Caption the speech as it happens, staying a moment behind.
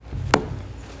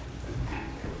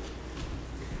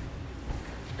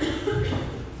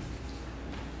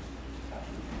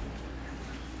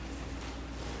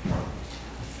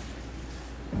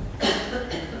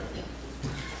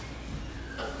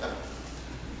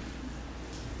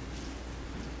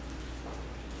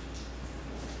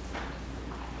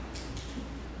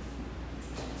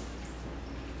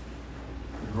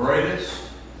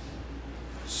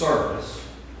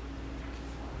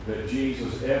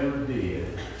Jesus ever did,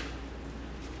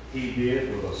 he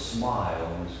did with a smile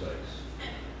on his face.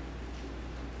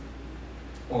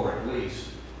 Or at least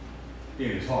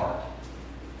in his heart.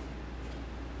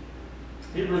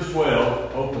 Hebrews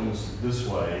 12 opens this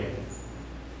way.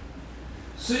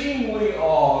 Seeing we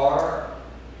are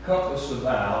compassed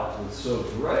about with so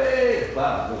great a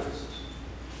cloud of witnesses,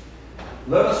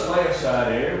 let us lay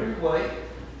aside every weight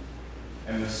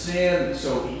and the sin that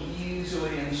so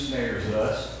easily ensnares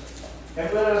us,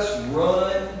 and let us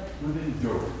run with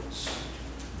endurance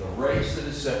the race that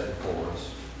is set before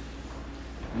us,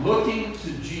 looking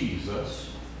to Jesus,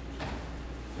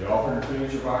 the author and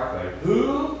finisher of our faith,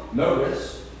 who,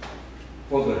 notice,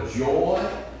 for the joy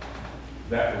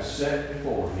that was set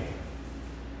before him,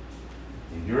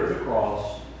 endured the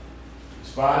cross,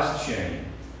 despised the shame,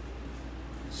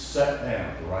 sat down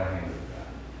at the right hand of God.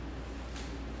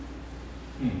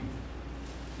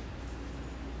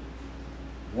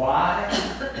 Why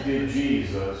did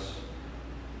Jesus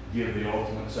give the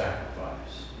ultimate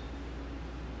sacrifice?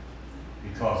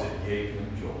 Because it gave him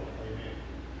joy. Amen.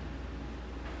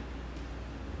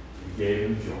 It gave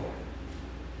him joy.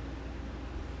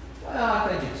 Well, I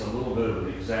think it's a little bit of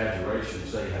an exaggeration to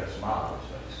say he had a smile on his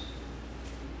face.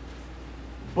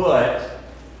 But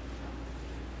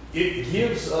it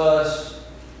gives us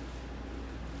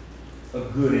a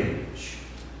good image.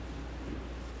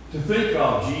 To think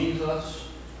of Jesus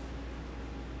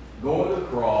going to the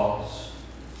cross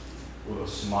with a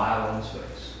smile on his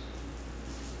face.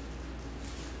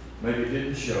 Maybe it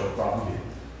didn't show, probably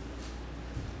didn't.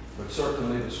 But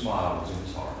certainly the smile was in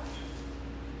his heart.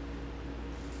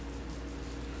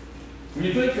 When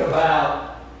you think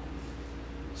about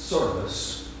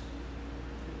service,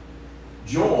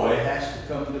 joy has to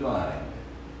come to mind.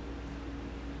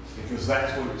 Because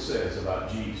that's what it says about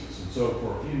Jesus. And so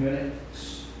for a few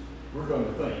minutes, we're going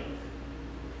to think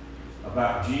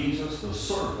about Jesus, the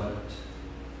servant,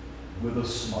 with a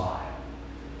smile.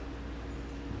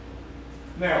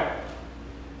 Now,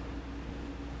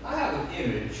 I have an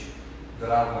image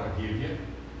that I want to give you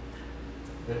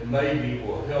that maybe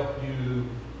will help you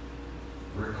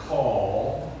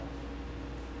recall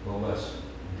the lesson.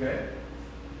 Okay?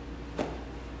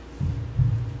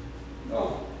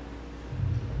 No.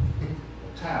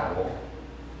 A towel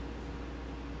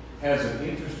has an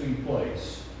interesting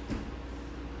place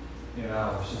in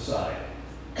our society.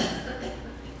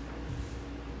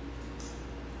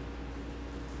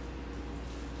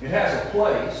 It has a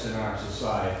place in our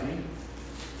society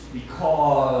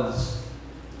because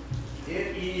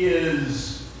it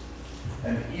is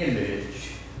an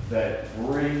image that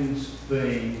brings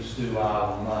things to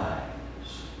our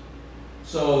minds.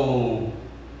 So,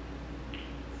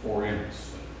 for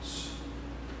instance,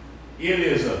 it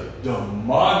is a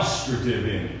demonstrative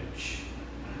image.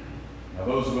 Now,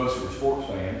 those of us who are sports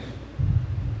fans,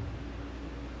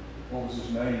 what was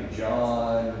his name?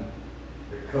 John,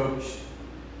 that coached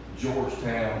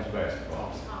Georgetown's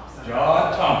basketball.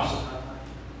 John Thompson.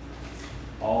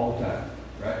 All the time,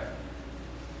 right?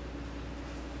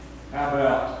 How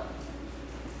about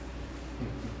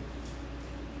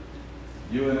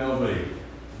UNLV?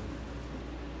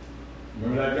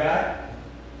 Remember that guy?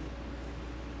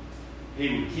 He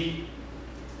would keep.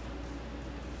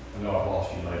 I know I've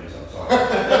lost you ladies, I'm sorry.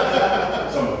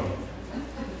 Some of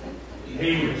you. He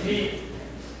would keep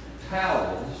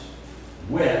towels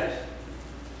wet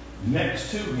next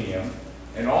to him,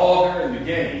 and all during the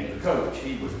game, the coach,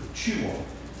 he would chew on it.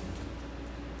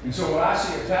 And so when I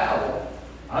see a towel,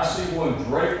 I see one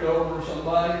draped over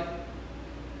somebody,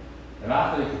 and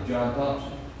I think of John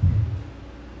Thompson.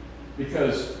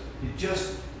 Because it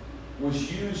just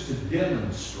was used to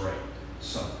demonstrate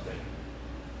something.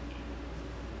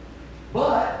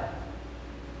 But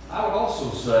I would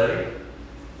also say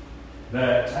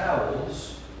that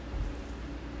towels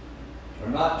are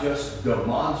not just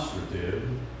demonstrative,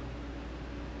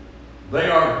 they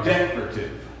are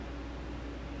decorative.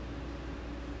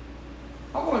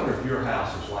 I wonder if your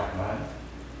house is like mine.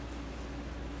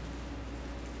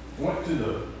 I went to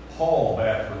the hall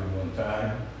bathroom one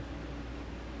time.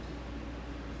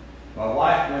 My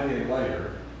wife went in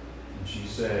later and she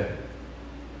said,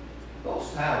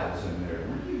 "Those towels in there,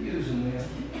 were you using them?"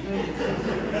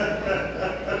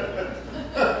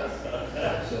 I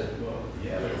said, "Well,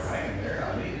 yeah, they were hanging there. I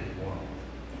needed one."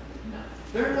 No.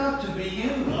 They're not to be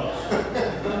used.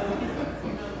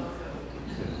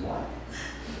 What?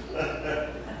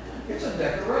 It's a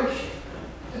decoration.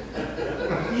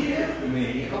 Yeah, for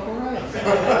me, all right.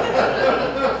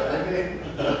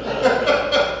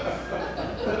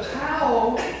 The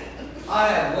towel, I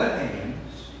have wet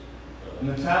hands, and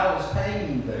the towel is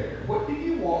hanging there. What do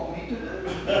you want me to do?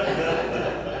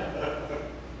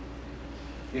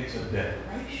 It's a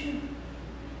decoration.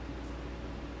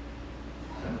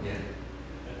 I don't get it.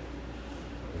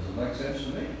 Doesn't make sense to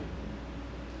me.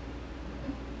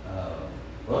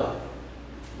 But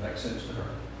it makes sense to her.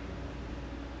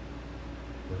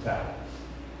 The towel.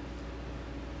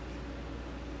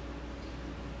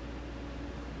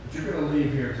 But you're going to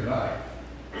leave here tonight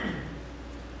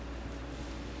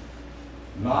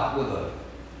not with a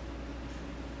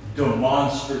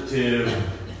demonstrative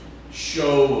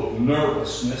show of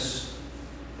nervousness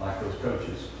like those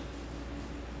coaches.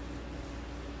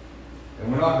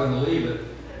 And we're not going to leave it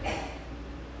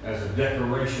as a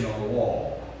decoration on the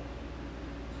wall.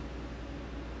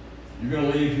 You're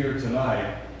going to leave here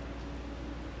tonight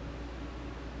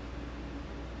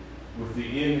with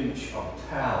the image of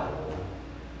towel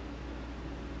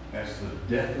as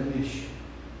the definition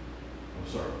of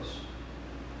service.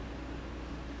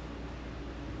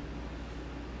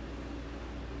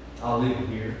 I'll leave it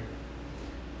here.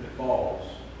 If it falls,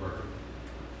 perfect.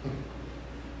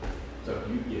 So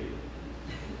you get it.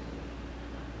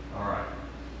 All right.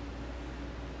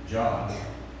 John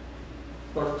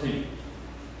 13.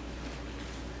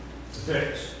 The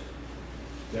text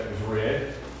that was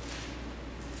read.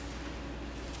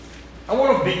 I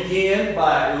want to begin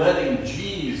by letting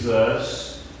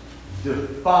Jesus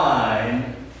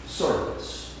define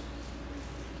service.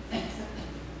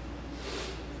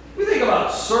 We think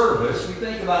about service, we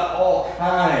think about all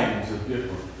kinds of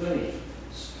different things.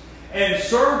 And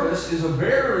service is a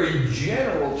very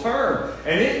general term,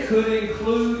 and it could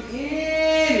include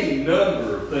any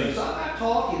number of things. I'm not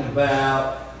talking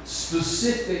about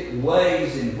specific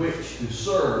ways in which to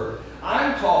serve.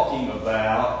 I'm talking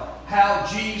about how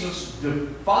Jesus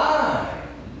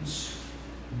defines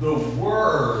the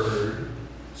word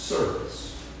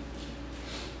service.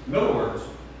 In other words,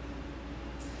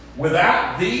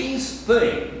 without these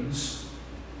things,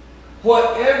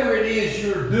 whatever it is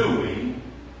you're doing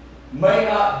may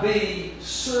not be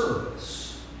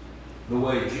service the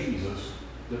way Jesus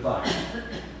defined it.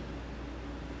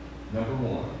 Number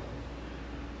 1.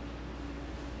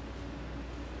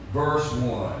 Verse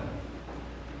 1.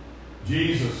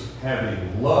 Jesus,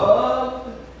 having loved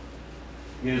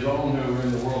his own who were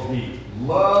in the world, he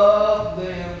loved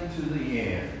them to the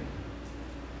end.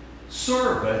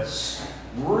 Service,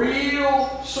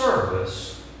 real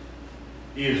service,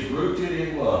 is rooted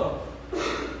in love.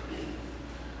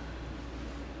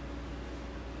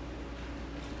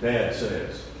 Dad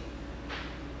says,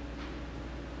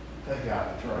 take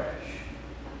out the trash.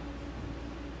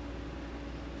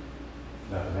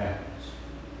 Nothing happens.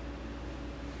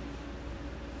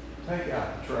 Take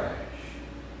out the trash.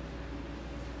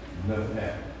 Nothing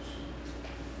happens.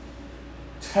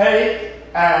 Take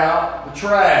out the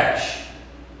trash.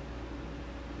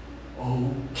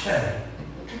 Okay.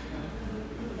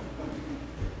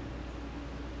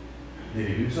 Did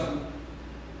he do something?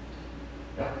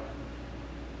 Yeah.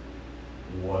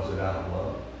 Was it out of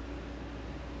love?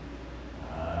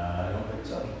 I don't think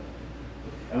so.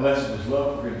 Unless it was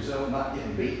love for himself not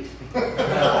getting beat.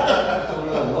 That's what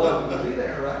love would be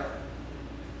there, right?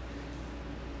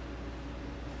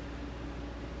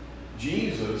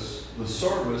 Jesus, the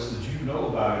service that you know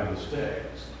about in this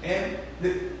text, and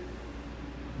that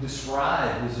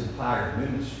described his entire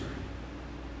ministry,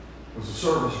 was a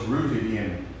service rooted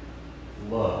in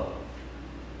love.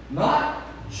 Not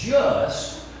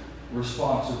just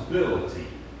responsibility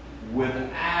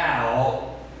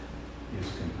without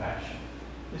his compassion.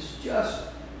 It's just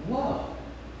love.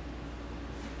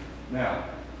 Now,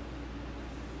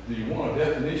 do you want a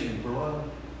definition for love?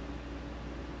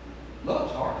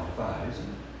 Love's hard to define, isn't it?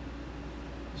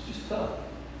 It's just tough.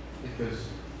 Because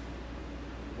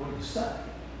what do you say?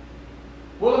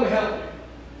 Well, let me help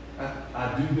you.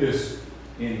 I do this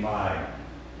in my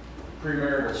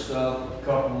premarital stuff with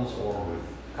couples or with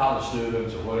college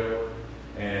students or whatever.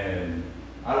 And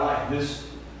I like this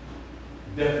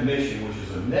definition, which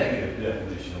is a negative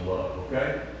definition of love,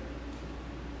 okay?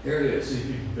 Here it is. See if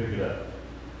you can pick it up.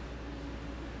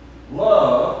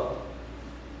 Love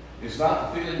is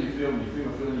not the feeling you feel when you feel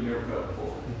a feeling you never felt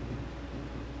before.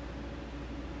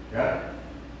 Got it?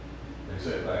 They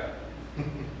say it back.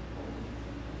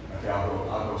 Okay,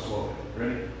 I'll go slowly.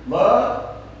 Ready?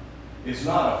 Love is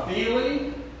not a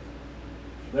feeling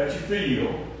that you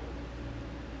feel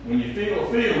when you feel a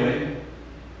feeling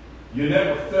you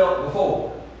never felt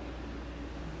before.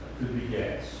 That could be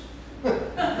gas.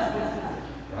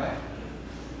 Right?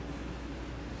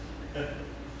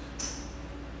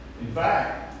 In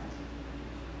fact,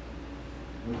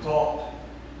 we talked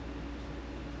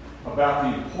about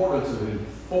the importance of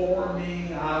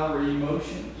informing our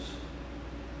emotions.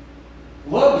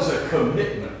 Love is a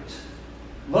commitment.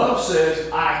 Love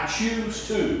says, I choose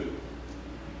to.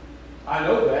 I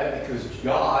know that because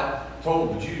God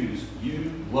told the Jews,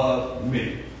 you love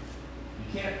me.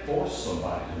 You can't force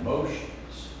somebody's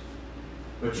emotions.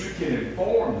 But you can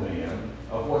inform them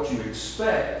of what you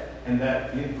expect, and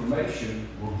that information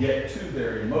will get to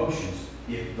their emotions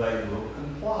if they will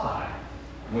comply.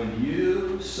 When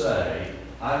you say,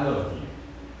 I love you,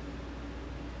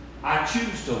 I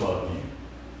choose to love you,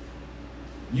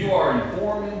 you are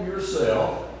informing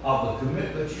yourself of the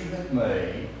commitment you have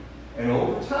made, and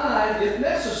over time, if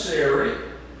necessary,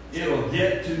 it'll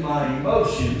get to my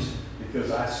emotions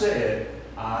because I said,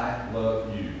 I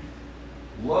love you.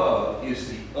 Love is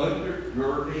the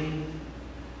undergirding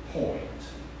point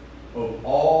of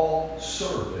all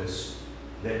service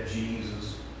that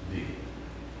Jesus did.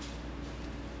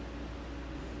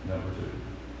 Number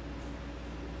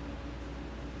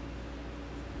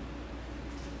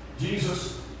 2.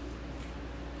 Jesus,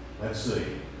 let's see,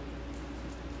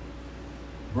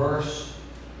 verse,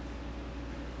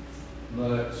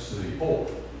 4.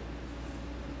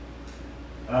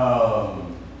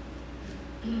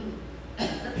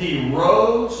 He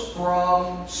rose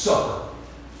from supper.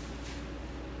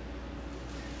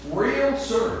 Real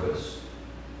service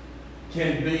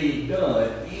can be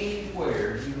done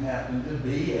anywhere you happen to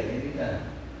be at any time.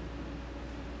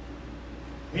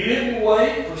 He didn't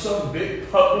wait for some big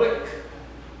public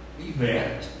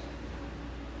event.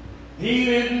 He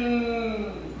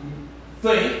didn't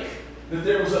think that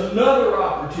there was another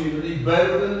opportunity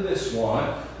better than this one.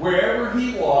 Wherever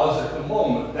he was at the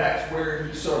moment, that's where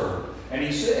he served. And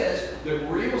he says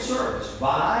that real service,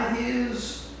 by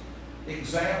his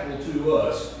example to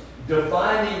us,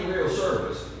 defining real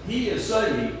service, he is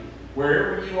saying,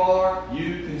 wherever you are,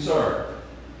 you can serve.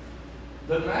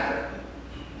 Doesn't matter.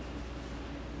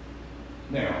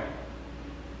 Now,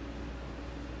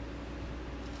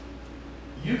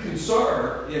 you can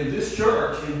serve in this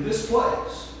church, in this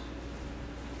place.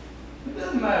 It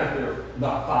doesn't matter if there are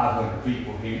not 500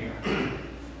 people here.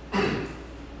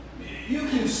 You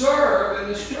can serve in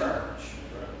this church.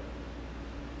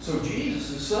 So Jesus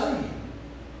is saying,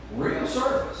 real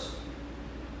service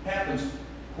happens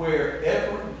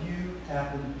wherever you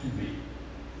happen to be.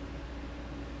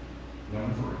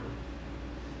 Number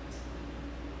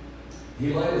 3.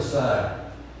 He laid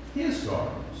aside his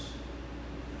garments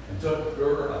and took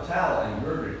a towel and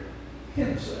girded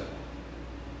himself.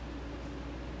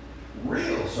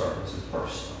 Real service is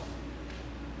personal.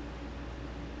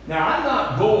 Now, I'm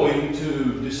not going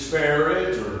to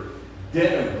disparage or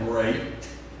denigrate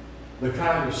the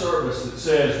kind of service that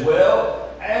says, well,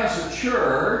 as a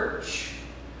church,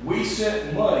 we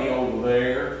sent money over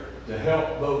there to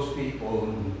help those people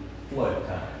in flood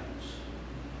times.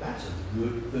 That's a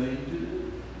good thing to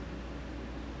do.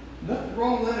 Nothing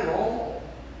wrong with that at all.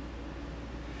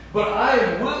 But I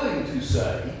am willing to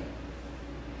say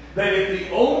that if the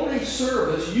only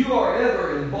service you are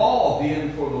ever involved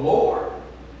in for the Lord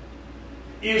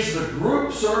is the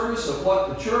group service of what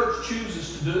the church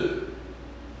chooses to do,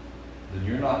 then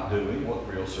you're not doing what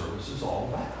real service is all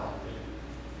about.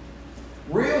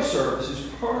 Real service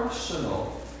is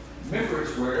personal. Remember,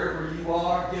 it's wherever you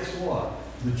are. Guess what?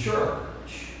 The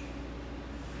church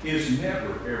is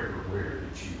never everywhere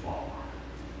that you are.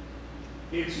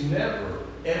 It's never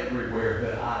everywhere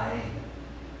that I am.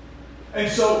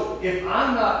 And so, if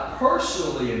I'm not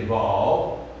personally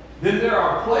involved, then there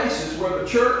are places where the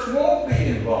church won't be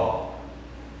involved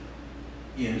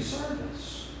in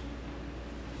service.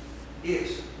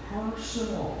 It's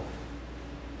personal.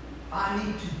 I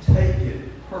need to take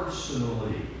it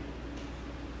personally.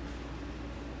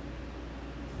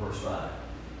 Verse 5.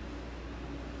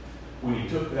 When he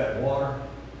took that water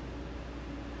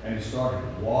and he started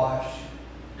to wash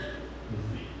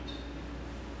the feet.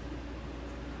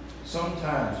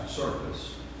 Sometimes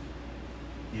service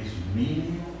is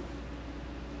menial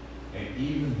and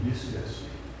even disgusting.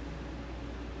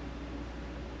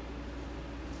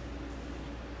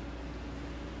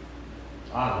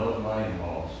 I love my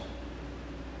in-laws.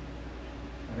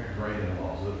 I got great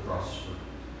in-laws, live across the street.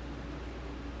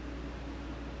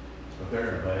 But they're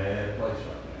in a bad place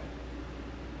right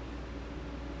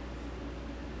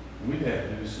now. We'd have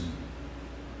to do some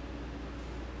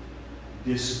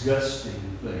disgusting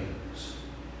things.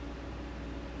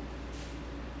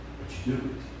 But you do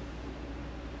it.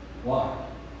 Why?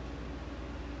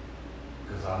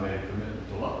 Because I made a commitment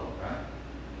to love them, right?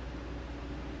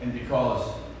 And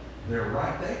because they're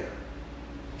right there.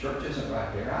 The church isn't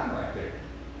right there, I'm right there.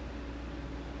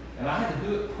 And I had to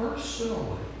do it personally.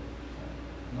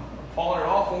 I'm not going to pawn it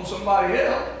off on somebody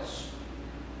else.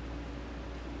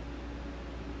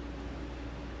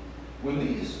 When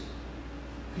these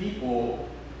people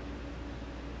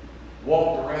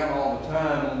walked around all the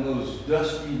time on those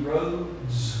dusty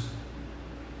roads.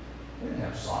 They didn't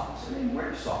have socks. They didn't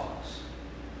wear socks.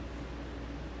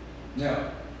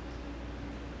 Now,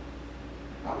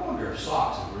 I wonder if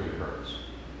socks it really hurts.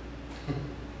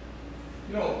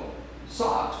 You know,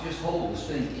 socks just hold the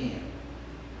stink in.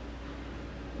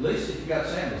 At least if you got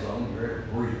sandals on, you're able to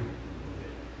breathe a little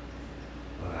bit.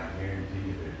 But I guarantee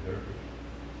you they're dirty.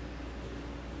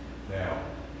 Now,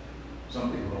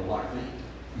 some people don't like feet.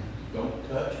 Don't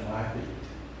touch my feet.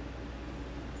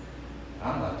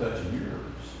 I'm not touching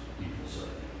yours, people say.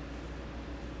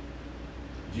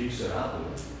 Jesus said, I will.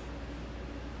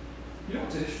 You know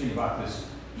what's interesting about this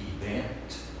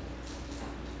event?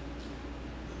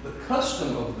 The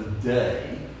custom of the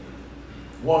day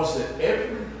was that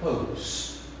every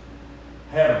host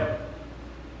had a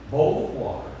bowl of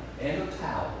water and a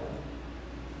towel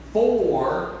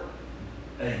for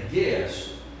a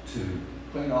guest to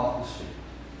clean off his feet.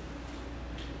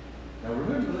 Now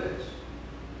remember this.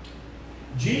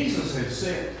 Jesus had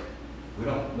sent, we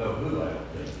don't know who, I don't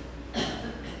think,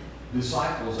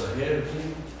 disciples ahead of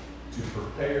him to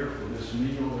prepare for this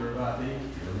meal they're about to eat.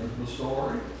 You remember the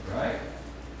story, right?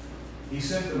 He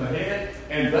sent them ahead,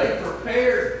 and they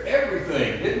prepared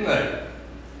everything, didn't they?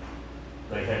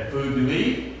 They had food to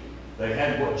eat. They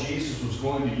had what Jesus was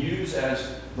going to use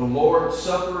as the Lord's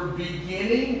Supper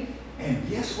beginning. And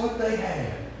guess what they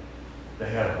had? They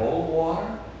had a bowl of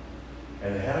water,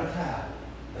 and they had a towel.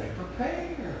 They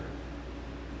prepared.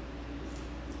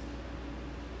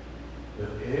 But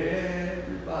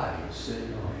everybody was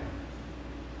sitting around.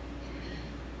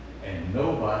 And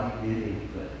nobody did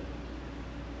anything.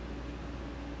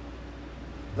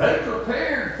 They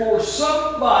prepared for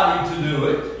somebody to do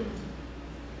it,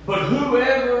 but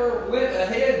whoever went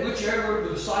ahead, whichever of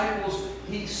the disciples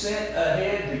he sent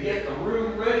ahead to get the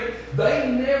room ready,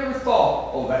 they never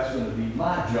thought, oh, that's going to be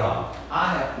my job.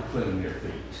 I have to clean their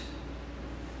feet.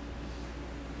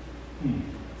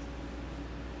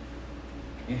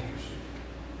 Interesting.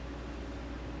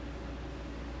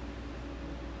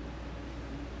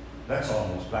 That's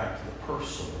almost back to the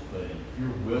personal thing. If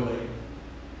you're willing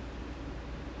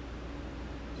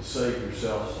to save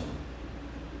yourself some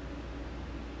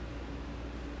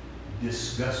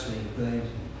disgusting things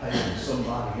and paying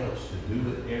somebody else to do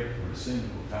it every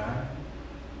single time,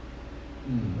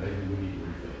 maybe we need to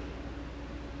rethink.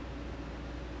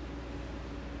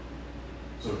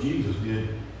 So Jesus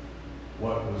did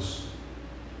what was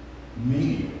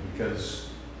menial, because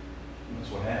that's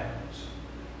what happens.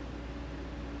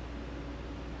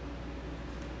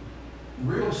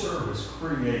 Real service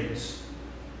creates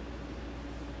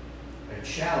a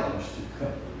challenge to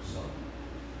comfort zone.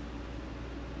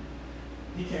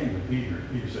 He came to Peter,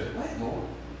 and Peter said, wait, Lord,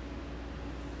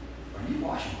 are you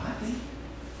washing my feet?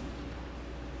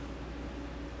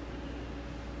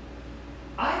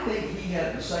 I think he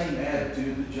had the same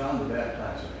attitude that John the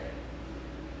Baptizer had.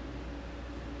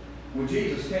 When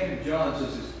Jesus came to John and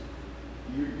says,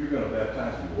 you're going to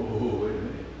baptize me. Whoa, wait a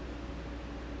minute.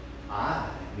 I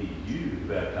need you to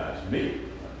baptize me.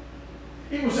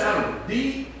 It was out of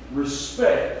deep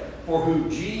respect for who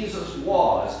Jesus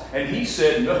was. And he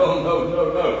said,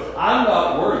 no. I'm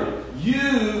not worthy.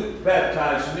 You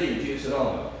baptize me. And Jesus said,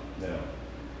 oh, no.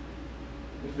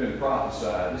 It's been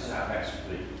prophesied. This is how it has to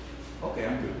be. Okay,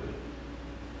 I'm good with it.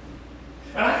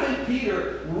 And I think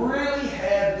Peter really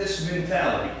had this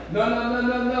mentality.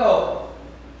 No.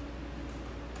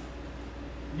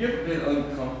 You ever been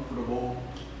uncomfortable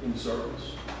in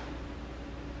service?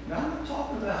 Now, I'm not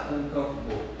talking about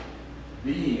uncomfortable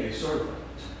being a servant.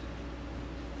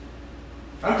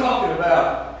 I'm talking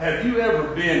about, have you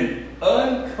ever been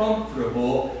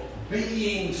uncomfortable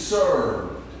being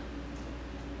served?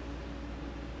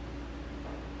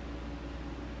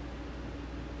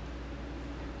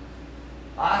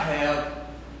 I have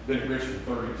been a Christian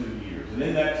for 32 years, and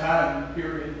in that time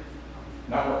period,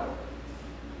 not working.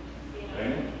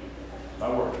 Amen?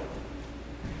 Not working.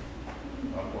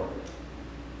 Not working.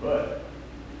 But,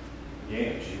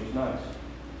 again, she was nice.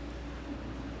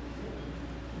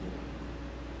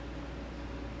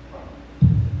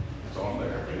 It's on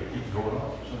there. It keeps going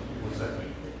off. What's that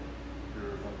mean?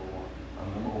 You're number one. I'm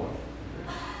number one.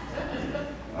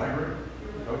 I agree.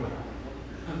 Totally.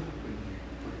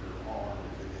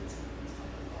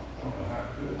 I don't know how I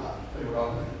could. I'll tell you what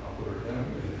I'll do. I'll put her down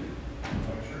with it.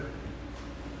 Make sure.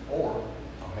 Or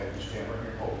I'll have you stand right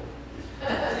here and hold it.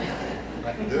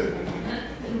 I can do it.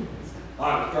 All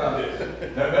right, let's try this.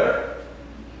 Is that better?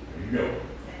 There you go.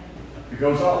 If it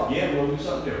goes off again, we'll do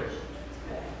something else.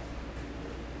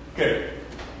 Okay.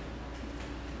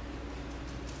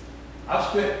 I've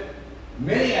spent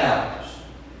many hours,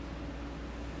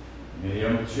 many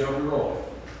of them with Shelby Roy,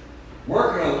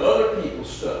 working on other people's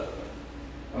stuff.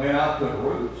 I mean, I put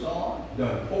roofs on,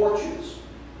 done porches,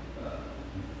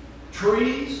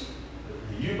 trees.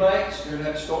 The Eubanks during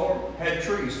that storm had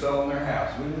trees fell on their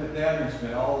house. We went down there and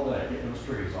spent all day getting those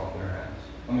trees off their house.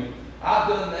 I mean, I've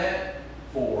done that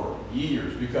for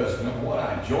years because, number one,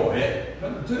 I enjoy it.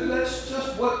 Number two, that's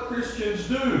just what Christians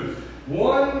do.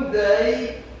 One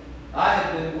day, I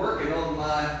had been working on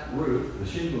my roof. The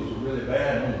shingles were really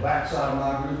bad on the backside of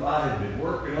my roof. I had been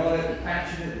working on it,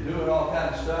 patching it, and doing all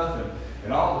kinds of stuff.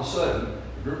 And all of a sudden,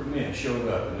 a group of men showed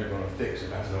up and they're going to fix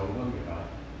it. I said, oh, look at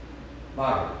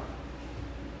my roof.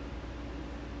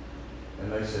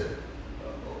 And they said,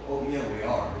 oh, yeah, we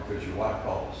are, because your wife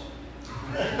called us.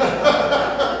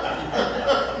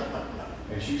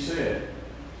 And she said,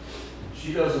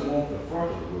 she doesn't want the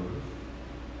front of the roof,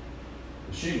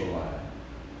 the shingle line,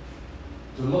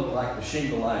 to look like the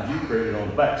shingle line you created on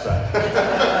the backside.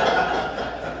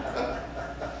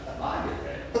 I get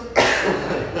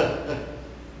that.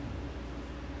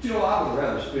 You know, I would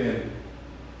rather spend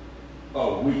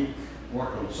a week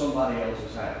working on somebody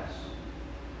else's house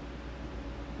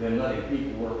than letting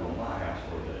people work on my house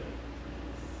for a day.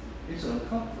 It's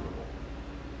uncomfortable.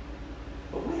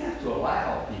 But we have to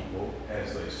allow people,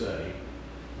 as they say,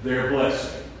 their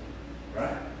blessing.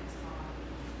 Right?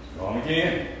 Go on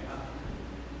again.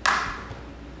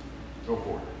 Go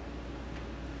for it.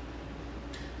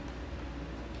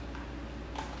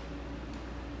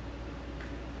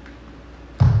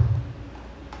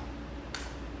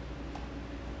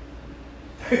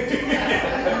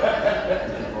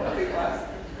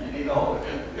 You need to hold it.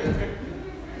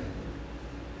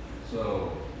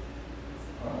 So,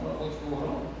 I don't know what's going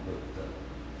on, but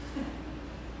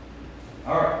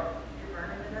all right. You're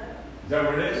burning it up. Is that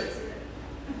what it is?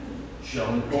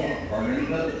 Shelling corn, burning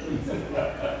it up.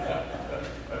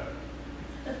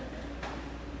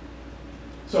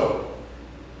 So,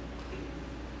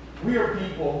 we are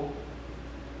people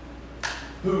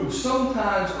who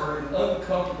sometimes are in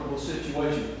uncomfortable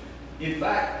situations. In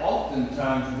fact,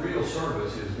 oftentimes real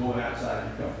service is going outside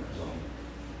your comfort zone.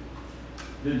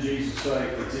 Didn't Jesus say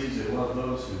it's easy to love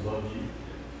those who love you,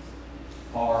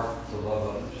 hard to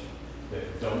love others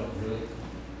that don't really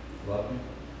love you?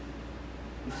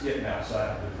 It's getting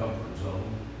outside the comfort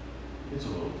zone. It's a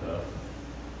little tough.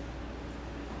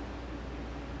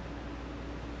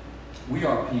 We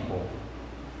are people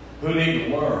who need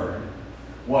to learn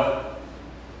what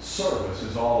service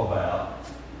is all about,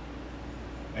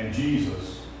 and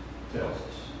Jesus tells us.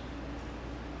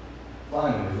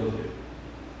 Finally, look at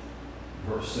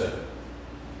verse 7.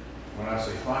 When I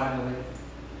say finally,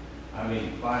 I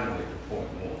mean finally for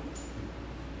point one,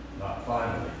 not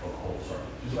finally for the whole sermon.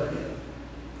 Just like that.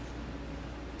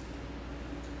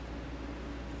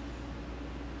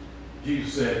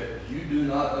 Jesus said, you do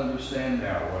not understand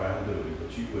now what I'm doing,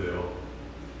 but you will.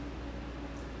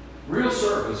 Real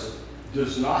service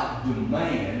does not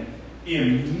demand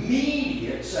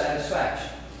immediate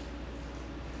satisfaction.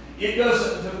 It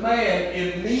doesn't demand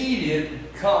immediate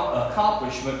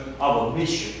accomplishment of a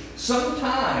mission.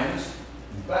 Sometimes,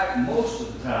 in fact, most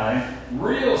of the time,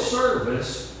 real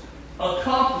service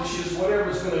accomplishes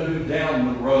whatever it's going to do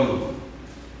down the road.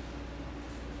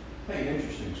 Hey,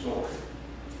 interesting story.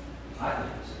 I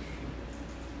think it's interesting.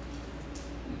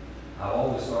 I've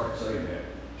always started saying that.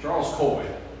 Charles Coy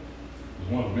was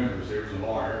one of the members there, was a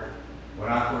lawyer. When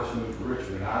I first moved to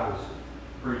Richmond, I was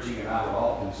preaching, and I would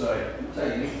often say, let me tell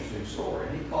you an interesting story.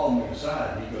 And he called me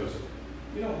aside, and he goes,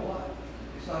 you know what?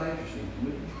 It's not interesting to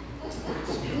me.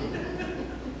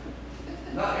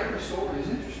 Not every story is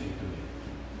interesting to me.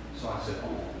 So I said,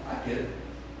 oh, I get it.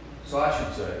 So I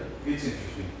should say, it's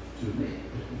interesting to me.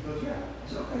 He goes, yeah. I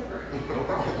said, okay, great. No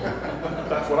problem.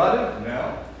 That's what I do from now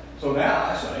on. So now I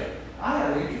say, I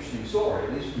have an interesting story,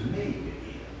 at least to me it is.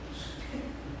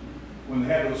 When they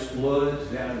had those floods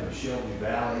down in the Shelby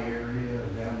Valley area,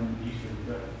 down in eastern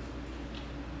Kentucky,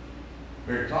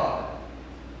 Barry Todd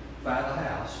found a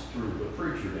house through a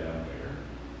preacher down there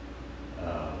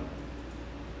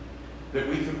that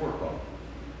we could work on.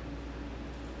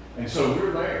 And so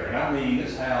we're there, and I mean,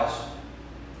 this house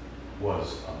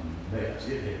was a mess.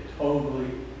 It had totally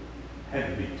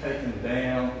had to be taken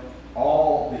down,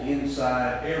 all the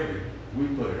inside, we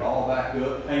put it all back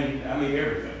up, painted, I mean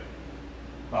everything.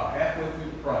 About halfway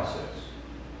through the process,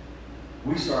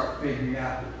 we started figuring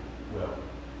out, well,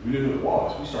 we knew who it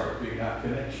was. We started figuring out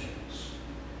connections.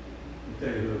 I'll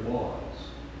tell you who it was.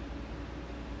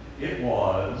 It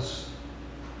was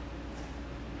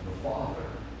the father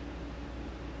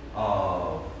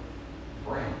of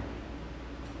Brandy.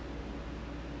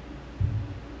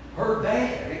 her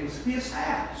dad. It was his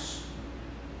house.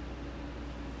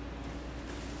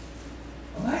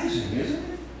 Amazing, isn't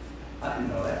it? I didn't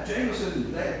know that.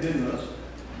 Jameson, they had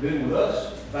been with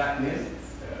us back then,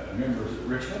 members at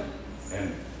Richmond.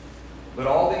 But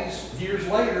all these years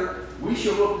later, we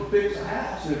show up to fix a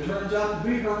house, and it turns out to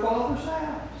be her father's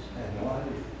house. I had no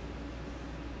idea.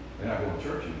 They're not going to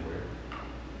church anywhere.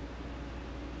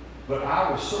 But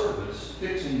our service,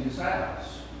 fixing his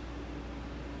house,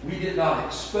 we did not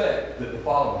expect that the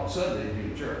following Sunday to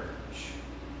be church.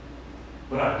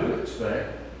 But I do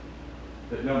expect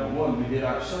that, number one, we did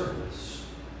our service.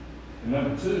 And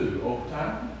number two, over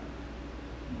time,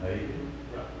 maybe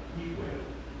he will.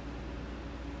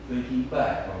 Thinking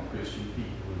back on Christian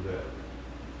people who left.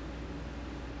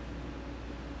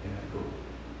 Isn't that cool?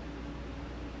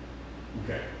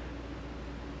 Okay.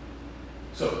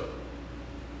 So,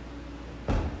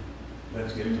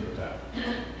 let's get into the towel.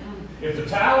 If the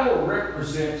towel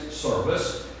represents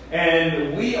service,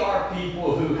 and we are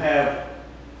people who have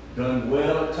done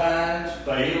well at times,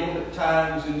 failed at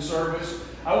times in service,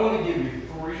 I want to give you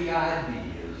 3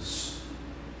 ideas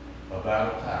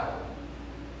about a towel.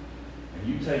 And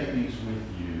you take these with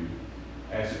you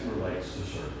as it relates to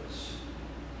service.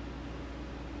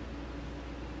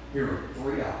 Here are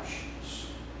 3 options.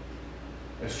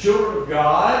 As children of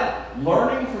God,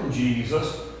 learning from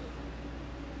Jesus,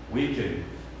 we can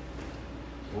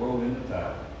throw in the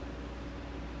towel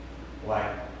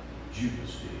like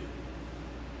Judas did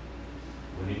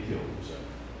when he killed himself.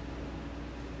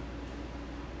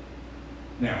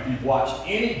 Now, if you've watched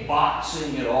any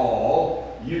boxing at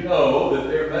all, you know that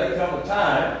there may come a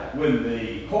time when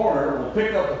the corner will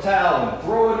pick up a towel and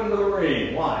throw it into the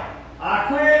ring. Why? I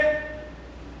quit.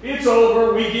 It's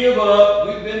over. We give up.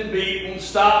 We've been beaten.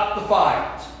 Stop the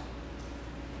fight.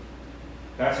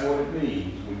 That's what it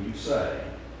means when you say,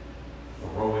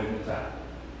 throw in the towel.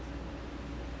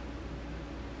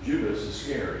 Judas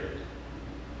Iscariot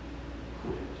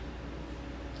quit.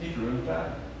 He threw in the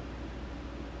towel.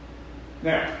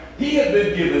 Now, he had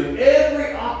been given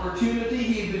every opportunity.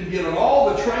 He had been given all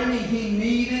the training he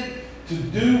needed to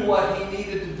do what he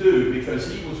needed to do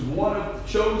because he was one of the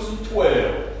chosen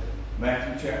 12.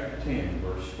 Matthew chapter 10,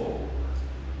 verse 4.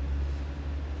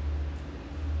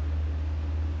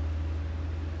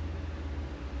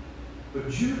 But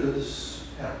Judas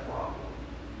had a problem.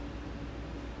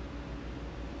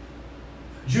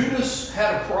 Judas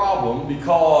had a problem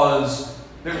because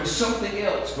there was something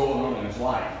else going on in his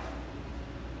life.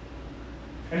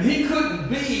 And he couldn't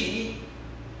be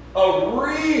a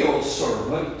real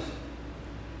servant.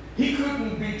 He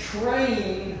couldn't be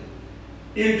trained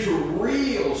into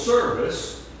real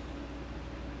service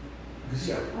because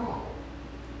he had a problem.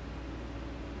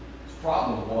 His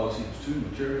problem was he was too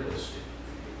materialistic.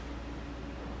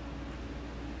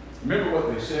 Remember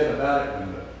what they said about it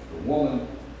when the woman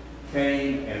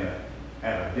came and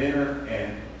at a dinner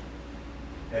and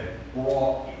had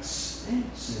brought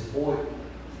expensive ointment.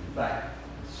 In fact,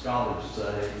 scholars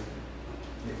say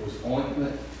it was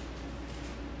ointment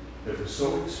that was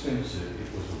so expensive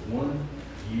it was 1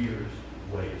 year's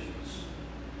wages.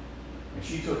 And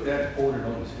she took that and poured it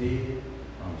on his head,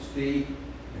 on his feet,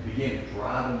 and began to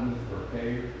dry them with her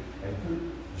hair.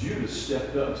 And Judas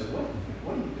stepped up and said,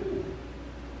 "What are you doing?"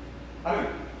 I mean,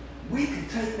 we could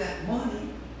take that money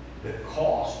that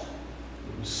cost,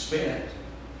 that was spent,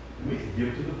 and we could give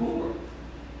it to the poor,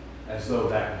 as though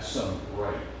that was some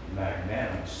great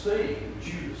magnanimous thing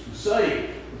Judas was saying.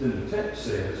 But then the text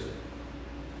says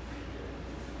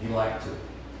he liked to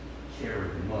carry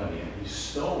the money, and he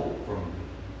stole from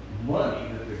the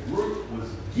money that the group was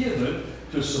given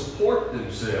to support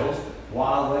themselves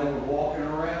while they were walking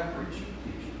around preaching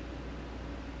and teaching.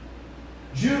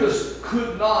 Judas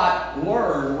could not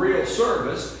learn real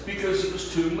service because it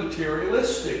was too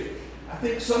materialistic. I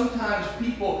think sometimes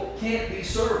people can't be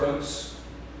servants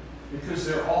because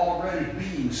they're already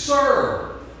being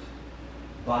served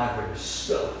by their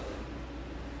stuff.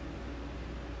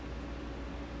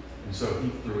 And so he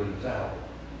threw in the towel.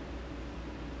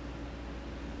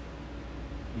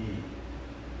 He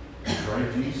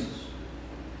betrayed Jesus.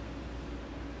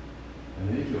 And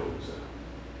then he killed himself.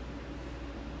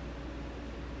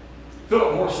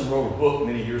 Philip Morrison wrote a book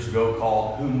many years ago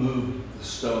called Who Moved the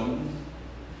Stone?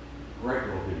 Great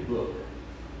little bitty book.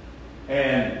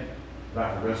 And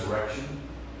about the resurrection.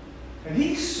 And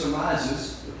he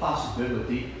surmises the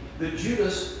possibility that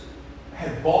Judas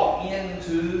had bought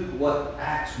into what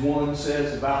Acts 1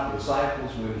 says about the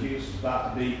disciples when Jesus was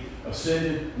about to be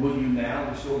ascended. Will you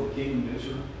now restore the kingdom of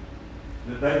Israel?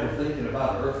 That they were thinking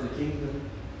about an earthly kingdom.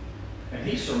 And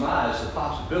he surmised the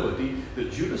possibility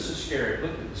that Judas Iscariot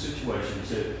looked at the situation and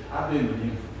said, I've been with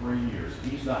him for 3 years.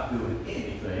 He's not doing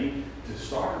anything to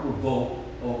start a revolt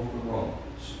over the Romans.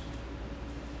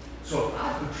 So if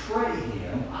I betray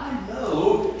him, I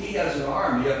know he has an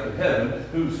army up in heaven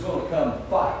who's going to come and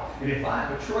fight. And if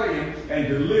I betray him and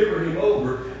deliver him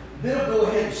over, they'll go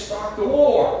ahead and start the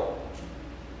war.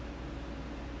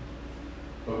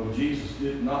 But when Jesus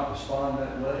did not respond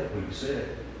that way, when he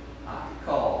said, I could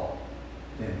call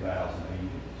 10,000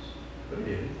 angels, but he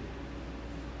didn't.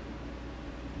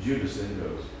 Judas then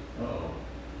goes, uh-oh,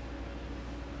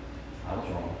 I was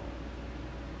wrong.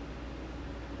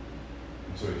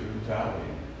 And so he threw the towel in.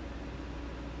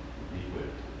 He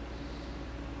quit.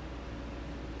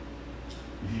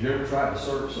 If you've ever tried to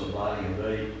serve somebody and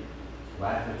they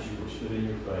laugh at you or spit in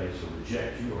your face or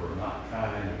reject you or are not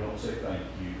kind or don't say thank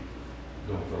you,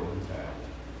 don't throw in the towel.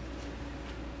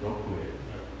 Don't quit.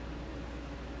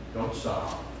 Don't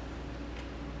stop.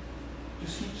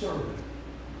 Just keep serving.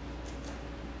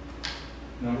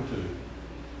 Number 2,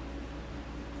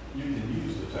 you can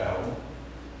use the towel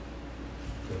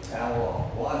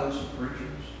off. Well, I know some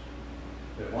preachers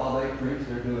that while they preach,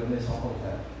 they're doing this all the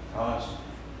time. Constantly.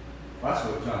 That's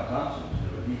what John Thompson was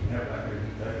doing. He can have back there, he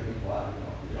take it,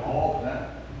 he all the time.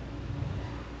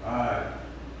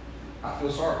 I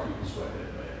feel sorry for people sweat that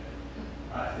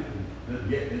bad. It doesn't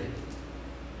get me.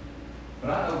 But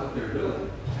I know what they're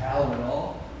doing. Toweling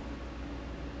off.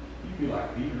 You can be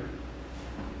like Peter.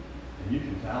 And you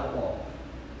can towel off.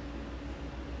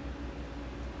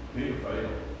 Peter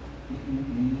failed.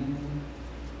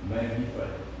 Man, he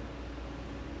failed.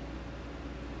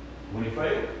 When he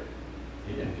failed,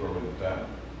 he didn't throw in the towel.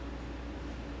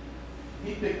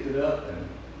 He picked it up and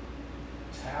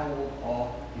toweled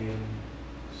off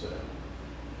himself.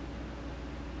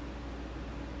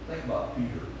 Think about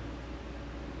Peter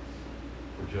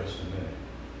for just a minute.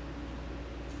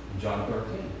 In John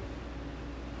 13,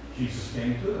 Jesus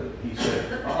came to it. He said,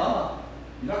 you're not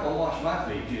going to wash my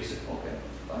feet. Jesus said, okay,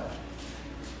 fine.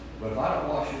 But if I don't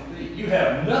wash your feet, you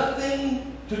have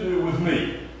nothing to do with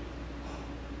me.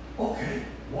 Okay,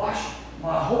 wash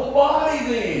my whole body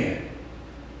then.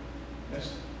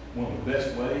 That's one of the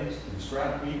best ways to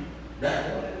describe Peter.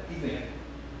 That one event.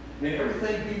 I mean,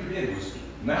 everything Peter did was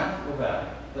mountain or valley.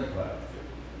 Think about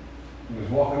it. He was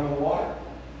walking on the water,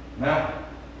 mountain.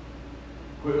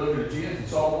 Quit looking at Jesus and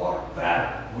saw the water,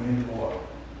 valley, went into the water. I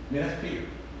mean, that's Peter.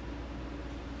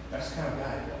 That's the kind of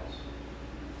guy he was.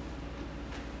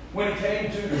 When he came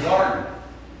to the garden,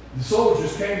 the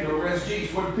soldiers came to arrest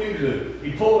Jesus. What did Peter do?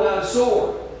 He pulled out his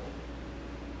sword.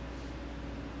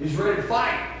 He's ready to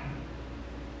fight.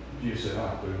 Jesus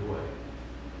said, put it away.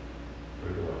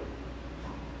 Put it away.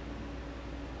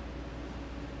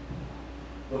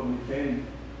 But when he came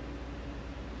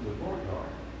to the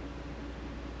courtyard,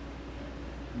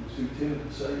 he was too timid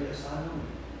to say, yes, I know him.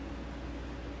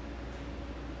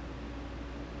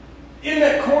 In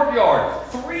that courtyard,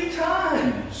 3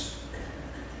 times,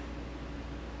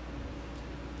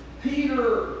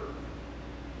 Peter,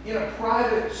 in a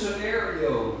private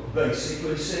scenario,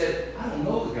 basically said, I don't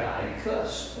know the guy. He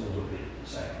cussed a little bit, it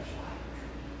sounds like.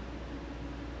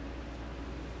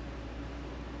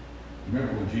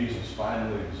 Remember when Jesus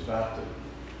finally was about to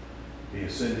be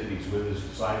ascended, he's with his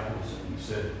disciples, and he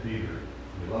said to Peter,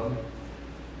 you love me?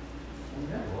 Oh,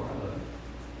 yeah, Lord, I love you.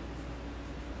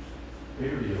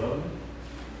 Peter, do you love me?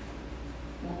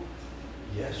 Well,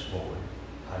 yes, Lord,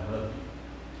 I love you.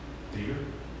 Peter,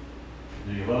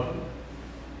 do you love me?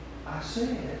 I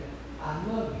said, I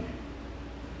love you.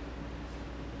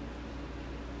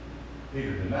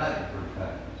 Peter denied it 3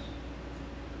 times.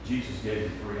 Jesus gave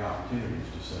him 3 opportunities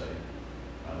to say,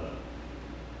 I love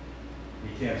you.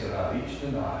 He canceled out each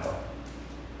denial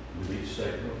with each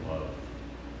statement of love.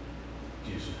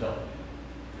 Jesus helped him.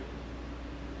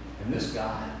 And this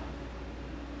guy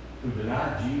who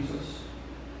denied Jesus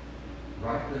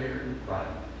right there in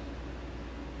private,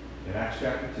 in Acts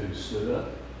chapter 2, stood up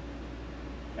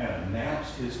and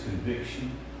announced his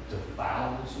conviction to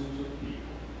thousands of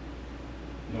people.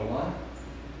 You know why?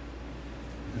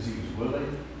 Because he was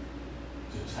willing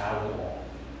to towel off.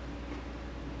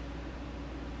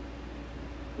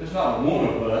 There's not one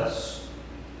of us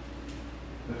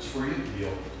that's free of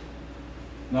guilt.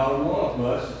 Not a one of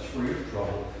us that's free of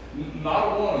trouble. Not a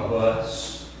one of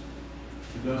us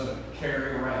who doesn't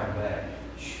carry around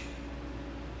baggage.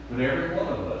 But every one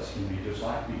of us can be just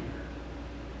like Peter.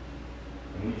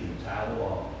 And we can towel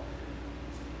off.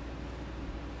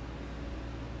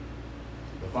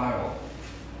 The final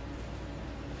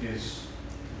is,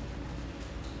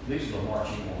 these are the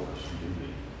marching orders for you and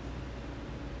me.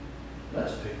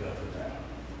 Let's pick up the towel.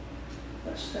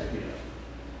 Let's take it up.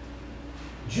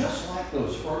 Just like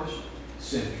those first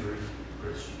century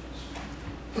Christians.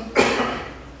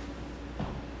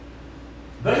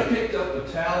 They picked up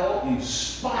the towel in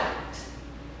spite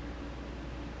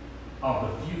of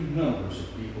the few numbers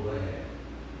of people they had.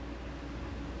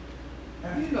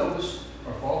 Have you noticed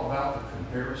or thought about the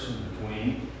comparison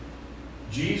between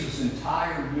Jesus'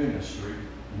 entire ministry?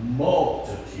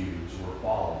 Multitudes were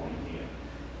following him.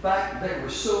 In fact, there were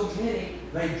so many,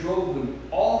 they drove them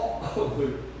off of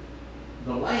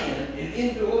the land and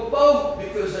into a boat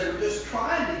because they were just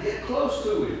trying to get close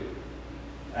to him.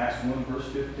 Acts 1 verse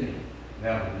 15.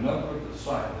 Now the number of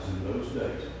disciples in those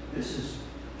days, this is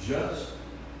just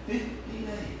 50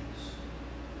 days.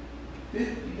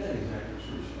 50 days after his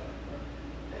crucifixion.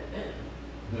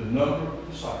 The number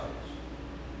of disciples,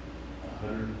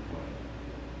 120.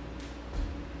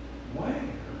 Where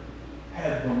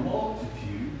had the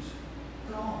multitudes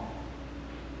gone?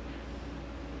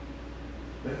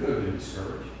 They could have been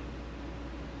discouraged.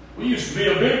 We used to be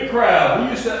a big crowd.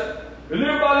 And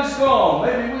everybody's gone.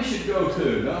 Maybe we should go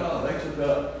too. No, they took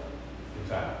up the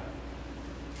towel.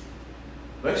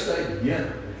 They stayed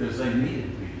together because they needed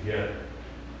to be together.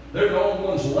 They're the only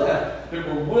ones left that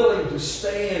were willing to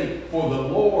stand for the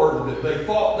Lord that they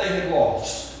thought they had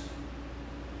lost.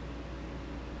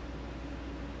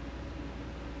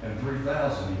 And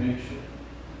 3,000 eventually.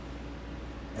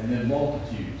 And then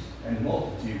multitudes and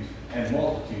multitudes and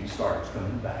multitudes started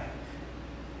coming back.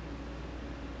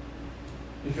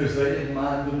 Because they didn't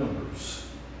mind the numbers.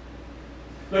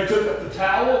 They took up the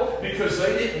towel because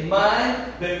they didn't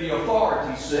mind that the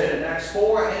authorities said in Acts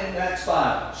 4 and in Acts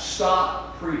 5,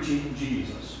 stop preaching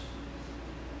Jesus.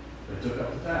 They took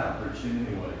up the towel, preached him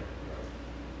anyway.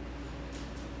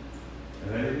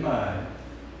 And they didn't mind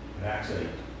in Acts 8.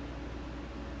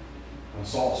 When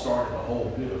Saul started a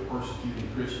whole bit of persecuting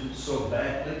Christians so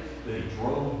badly that he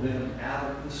drove them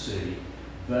out of the city,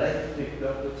 they picked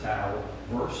up the towel,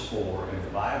 verse 4, and the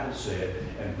Bible said,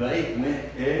 and they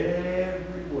went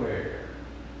everywhere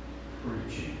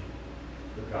preaching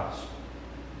the gospel.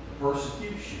 The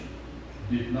persecution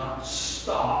did not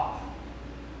stop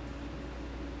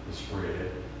the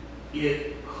spread.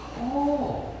 It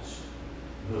caused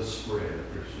the spread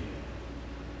of Christianity.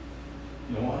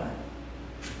 You know why?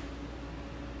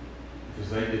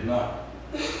 Because they did not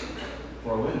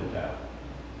throw in the towel.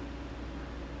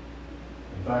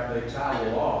 In fact, they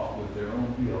toweled off with their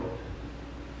own guilt.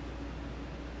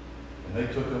 And they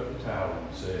took up the towel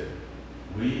and said,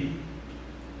 we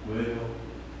will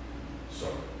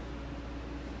serve.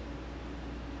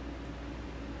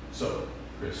 So,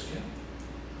 Christian,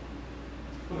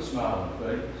 put a smile on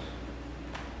your face,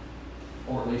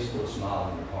 or at least put a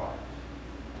smile in your heart,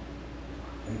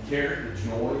 and carry the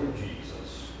joy of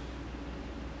Jesus.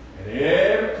 And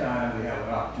every time we have an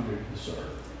opportunity to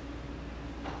serve,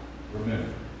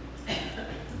 remember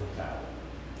the towel.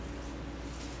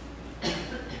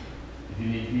 If you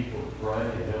need people to pray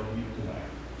and help you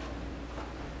tonight,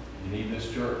 you need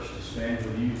this church to stand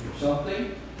with you for something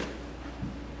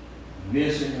you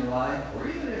miss in your life, or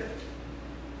even if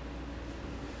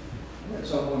I had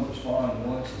someone respond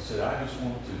once and said, I just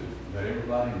want to let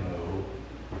everybody know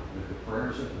that the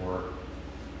prayers at work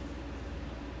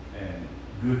and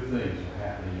good things are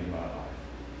happening in my life.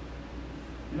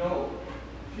 You know,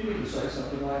 if you need to say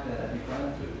something like that, that'd be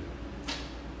fine too.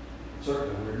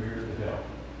 Certainly, we're here to help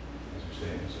as we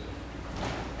stand and say,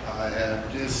 I have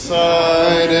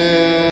decided